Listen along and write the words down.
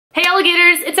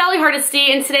alligators, it's Allie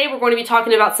Hardesty, and today we're going to be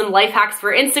talking about some life hacks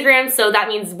for Instagram. So that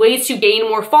means ways to gain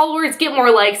more followers, get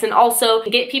more likes, and also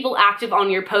get people active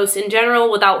on your posts in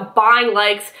general without buying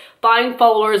likes, buying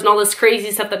followers, and all this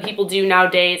crazy stuff that people do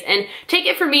nowadays. And take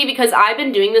it from me because I've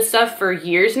been doing this stuff for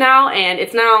years now, and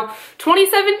it's now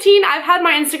 2017. I've had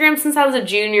my Instagram since I was a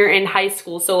junior in high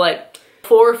school, so like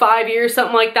 4 or 5 years,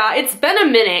 something like that. It's been a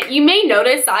minute. You may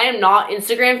notice I am not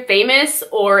Instagram famous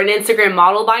or an Instagram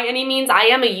model by any means. I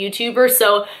am a YouTuber,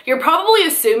 so you're probably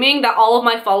assuming that all of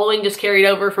my following just carried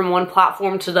over from one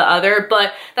platform to the other,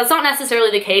 but that's not necessarily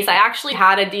the case. I actually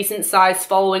had a decent sized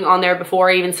following on there before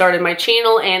I even started my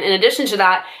channel, and in addition to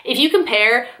that, if you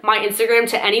compare my Instagram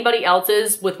to anybody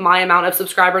else's with my amount of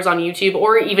subscribers on YouTube,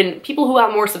 or even people who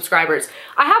have more subscribers,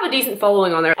 I have a decent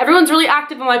following on there. Everyone's really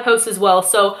active on my posts as well,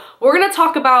 so we're gonna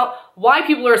talk about why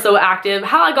people are so active,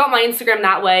 how I got my Instagram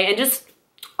that way, and just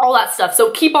all that stuff.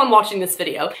 So keep on watching this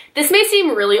video. This may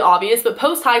seem really obvious, but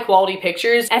post high quality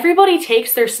pictures. Everybody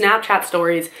takes their Snapchat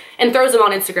stories and throws them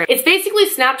on Instagram. It's basically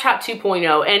Snapchat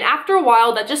 2.0, and after a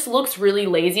while that just looks really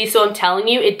lazy. So I'm telling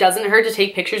you, it doesn't hurt to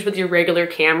take pictures with your regular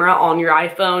camera on your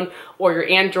iPhone or your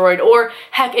Android, or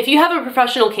heck, if you have a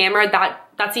professional camera,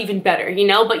 that's even better, you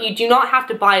know? But you do not have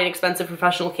to buy an expensive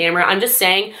professional camera. I'm just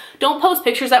saying, don't post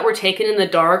pictures that were taken in the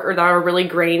dark or that are really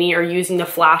grainy or using the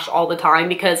flash all the time,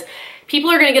 because people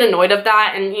are gonna get annoyed of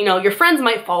that, and you know, your friends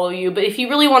might follow you, but if you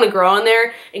really wanna grow on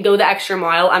there and go the extra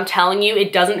mile, I'm telling you,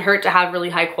 it doesn't hurt to have really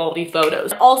high quality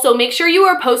photos. Also, make sure you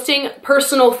are posting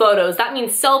personal photos. That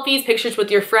means selfies, pictures with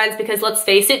your friends, because let's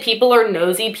face it, people are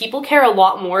nosy. People care a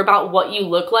lot more about what you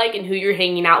look like and who you're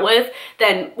hanging out with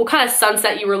than what kind of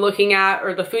sunset you were looking at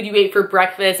or the food you ate for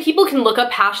breakfast. People can look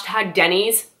up hashtag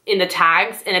Denny's in the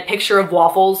tags, and a picture of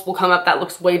waffles will come up that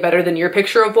looks way better than your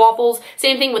picture of waffles.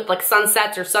 Same thing with like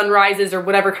sunsets or sunrises or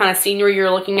whatever kind of scenery you're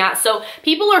looking at. So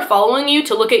people are following you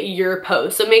to look at your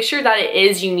post. So make sure that it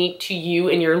is unique to you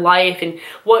and your life and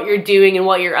what you're doing and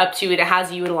what you're up to, and it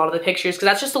has you in a lot of the pictures, because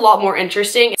that's just a lot more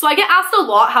interesting. So I get asked a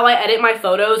lot how I edit my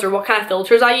photos or what kind of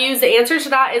filters I use. The answer to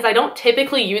that is I don't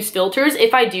typically use filters.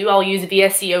 If I do, I'll use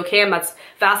VSCO Cam. That's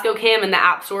Vasco Cam in the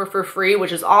App Store for free,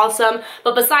 which is awesome.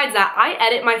 But besides that, I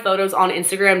edit my photos on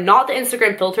Instagram, not the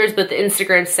Instagram filters, but the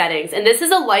Instagram settings. And this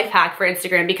is a life hack for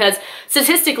Instagram, because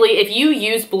statistically, if you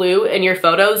use blue in your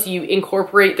photos, you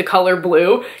incorporate the color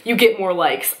blue, you get more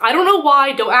likes. I don't know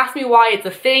why, don't ask me why, it's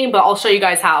a thing, but I'll show you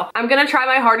guys how. I'm gonna try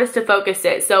my hardest to focus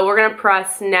it. So we're gonna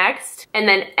press next and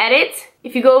then edit.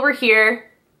 If you go over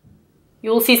here, you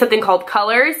will see something called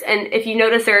colors, and if you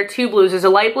notice there are two blues, there's a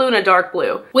light blue and a dark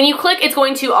blue. When you click, it's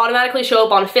going to automatically show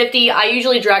up on 50. I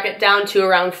usually drag it down to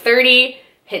around 30.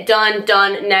 Hit done,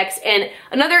 done, next. And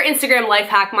another Instagram life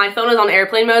hack, my phone is on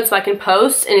airplane mode so I can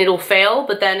post and it'll fail,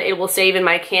 but then it will save in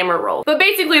my camera roll. But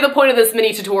basically the point of this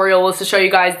mini tutorial was to show you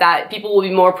guys that people will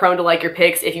be more prone to like your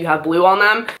pics if you have blue on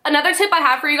them. Another tip I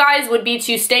have for you guys would be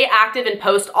to stay active and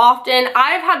post often.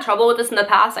 I've had trouble with this in the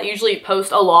past. I usually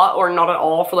post a lot or not at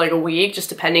all for like a week, just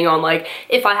depending on like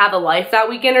if I have a life that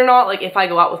weekend or not, like if I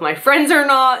go out with my friends or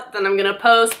not, then I'm gonna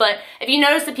post. But if you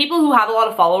notice, the people who have a lot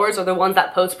of followers are the ones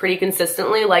that post pretty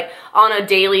consistently, like on a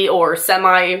daily or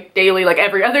semi-daily, like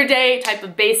every other day type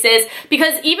of basis.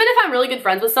 Because even if I'm really good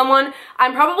friends with someone,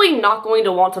 I'm probably not going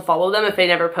to want to follow them if they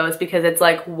never post, because it's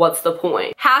like, what's the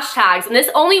point? Hashtags, and this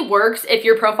only works if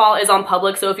your profile is on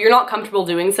public, so if you're not comfortable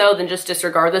doing so, then just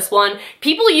disregard this one.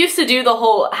 People used to do the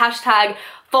whole hashtag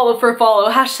follow for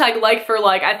follow, hashtag like for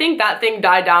like. I think that thing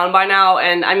died down by now,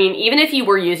 and I mean, even if you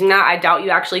were using that, I doubt you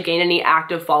actually gained any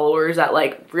active followers that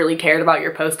like really cared about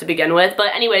your post to begin with.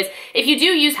 But anyways, if you do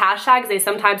use hashtags, they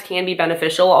sometimes can be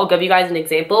beneficial. I'll give you guys an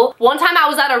example. One time I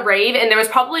was at a rave and there was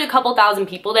probably a couple thousand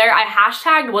people there. I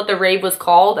hashtagged what the rave was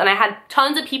called, and I had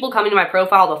tons of people coming to my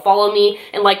profile to follow me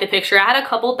and like the picture. I had a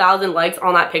couple thousand likes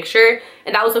on that picture,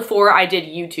 and that was before I did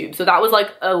YouTube. So that was like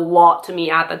a lot to me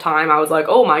at the time. I was like,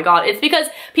 oh my god. It's because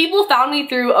people found me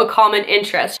through a common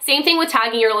interest. Same thing with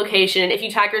tagging your location. If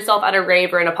you tag yourself at a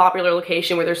rave or in a popular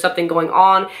location where there's something going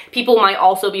on, people might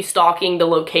also be stalking the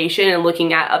location and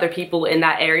looking at other people in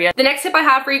that area. The next tip I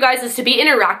have for you guys is to be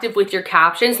interactive with your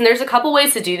captions, and there's a couple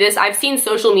ways to do this. I've seen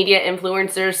social media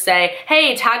influencers say,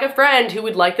 hey, tag a friend who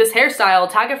would like this hairstyle,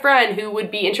 tag a friend who would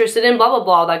be interested in blah blah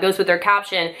blah, that goes with their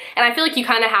caption. And I feel like you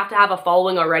kind of have to have a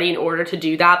following already in order to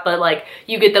do that, but like,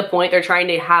 you get the point. They're trying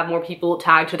to have more people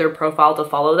tagged to their profile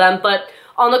to follow them. But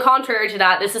on the contrary to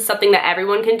that, this is something that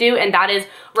everyone can do, and that is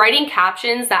writing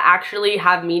captions that actually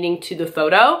have meaning to the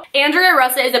photo. Andrea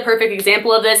Russa is a perfect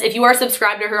example of this. If you are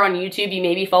subscribed to her on YouTube, you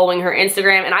may be following her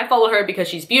Instagram, and I follow her because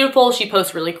she's beautiful. She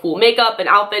posts really cool makeup and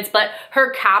outfits, but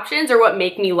her captions are what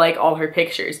make me like all her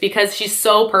pictures because she's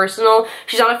so personal.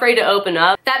 She's not afraid to open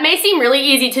up. That may seem really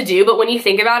easy to do, but when you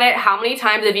think about it, how many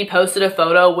times have you posted a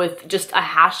photo with just a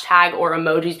hashtag or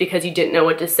emojis because you didn't know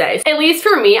what to say? At least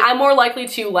for me, I'm more likely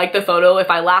to like the photo if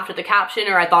I laughed at the caption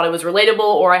or I thought it was relatable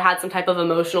or I had some type of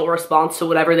emotional response to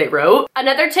whatever they wrote.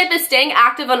 Another tip is staying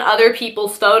active on other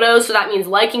people's photos. So that means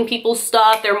liking people's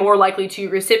stuff. They're more likely to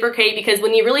reciprocate because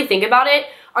when you really think about it,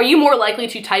 are you more likely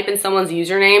to type in someone's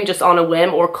username just on a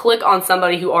whim or click on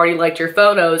somebody who already liked your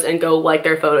photos and go like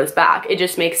their photos back? It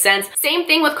just makes sense. Same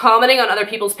thing with commenting on other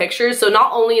people's pictures. So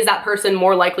not only is that person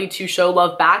more likely to show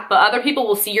love back, but other people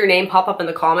will see your name pop up in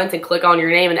the comments and click on your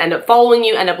name and end up following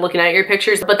you, end up looking at your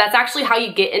pictures. But that's actually how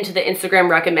you get into the Instagram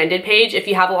recommended page. If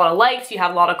you have a lot of likes, you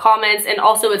have a lot of comments, and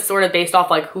also it's sort of based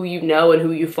off like who you know and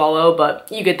who you follow,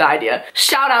 but you get the idea.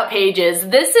 Shout out pages.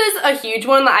 This is a huge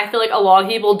one that I feel like a lot of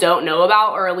people don't know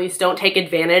about, or at least don't take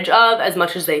advantage of as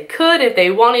much as they could if they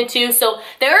wanted to. So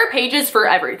there are pages for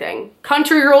everything.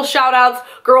 Country girl shout outs,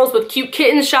 girls with cute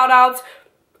kittens shout outs,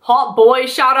 hot boy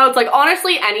shout outs, like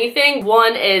honestly anything.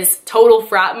 One is total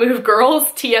frat move girls,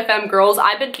 TFM girls.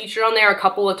 I've been featured on there a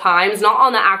couple of times, not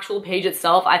on the actual page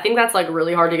itself. I think that's like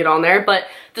really hard to get on there, but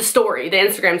the story, the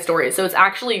Instagram story. So it's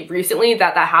actually recently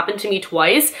that happened to me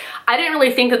twice. I didn't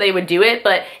really think that they would do it,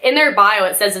 but in their bio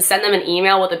it says to send them an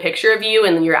email with a picture of you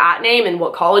and your @name and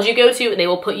what college you go to, and they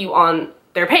will put you on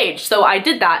their page. So I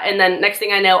did that, and then next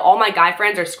thing I know, all my guy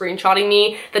friends are screenshotting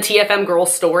me the TFM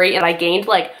girls story, and I gained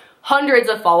like hundreds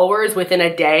of followers within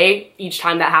a day each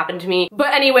time that happened to me.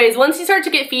 But anyways, once you start to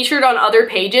get featured on other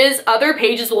pages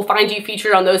will find you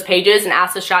featured on those pages and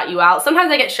ask to shout you out.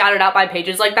 Sometimes I get shouted out by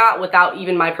pages like that without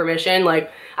even my permission.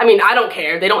 Like, I mean, I don't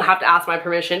care. They don't have to ask my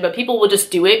permission, but people will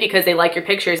just do it because they like your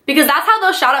pictures. Because that's how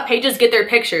those shout out pages get their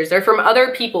pictures. They're from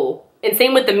other people. And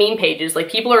same with the meme pages, like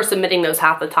people are submitting those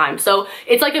half the time. So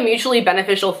it's like a mutually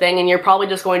beneficial thing, and you're probably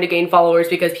just going to gain followers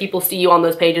because people see you on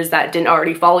those pages that didn't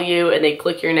already follow you and they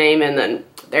click your name, and then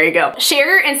there you go.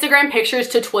 Share your Instagram pictures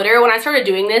to Twitter. When I started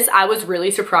doing this, I was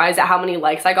really surprised at how many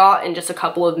likes I got in just a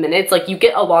couple of minutes. Like you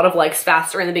get a lot of likes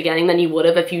faster in the beginning than you would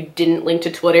have if you didn't link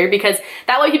to Twitter, because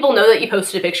that way people know that you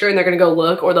posted a picture and they're gonna go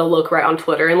look, or they'll look right on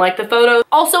Twitter and like the photo.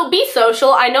 Also, be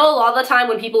social. I know a lot of the time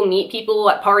when people meet people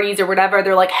at parties or whatever,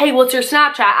 they're like, hey, what's your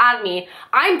Snapchat? Add me.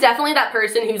 I'm definitely that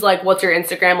person who's like, what's your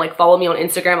Instagram? Like, follow me on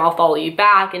Instagram, I'll follow you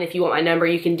back. And if you want my number,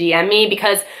 you can DM me,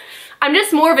 because I'm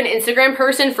just more of an Instagram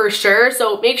person for sure,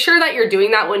 so make sure that you're doing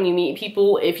that when you meet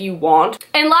people if you want.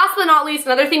 And last but not least,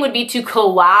 another thing would be to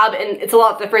collab, and it's a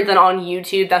lot different than on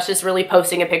YouTube. That's just really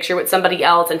posting a picture with somebody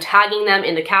else and tagging them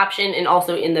in the caption and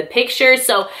also in the picture.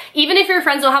 So even if your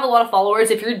friends don't have a lot of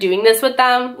followers, if you're doing this with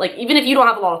them, like even if you don't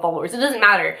have a lot of followers, it doesn't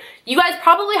matter. You guys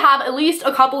probably have at least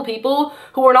a couple people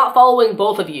who are not following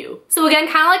both of you. So again,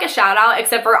 kind of like a shout out,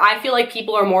 except for I feel like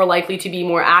people are more likely to be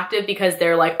more active because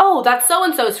they're like, oh, that's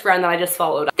so-and-so's friend that I just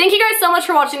followed. Thank you guys so much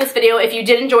for watching this video. If you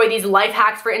did enjoy these life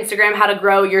hacks for Instagram, how to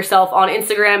grow yourself on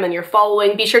Instagram and your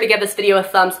following, be sure to give this video a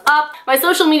thumbs up. My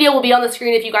social media will be on the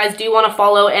screen if you guys do want to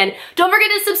follow, and don't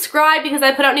forget to subscribe because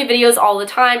I put out new videos all the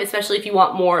time, especially if you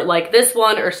want more like this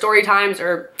one or story times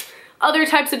or other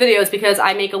types of videos, because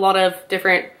I make a lot of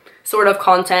different sort of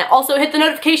content. Also hit the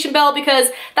notification bell because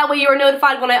that way you are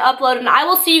notified when I upload, and I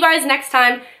will see you guys next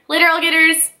time. Later,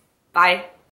 alligators. Bye.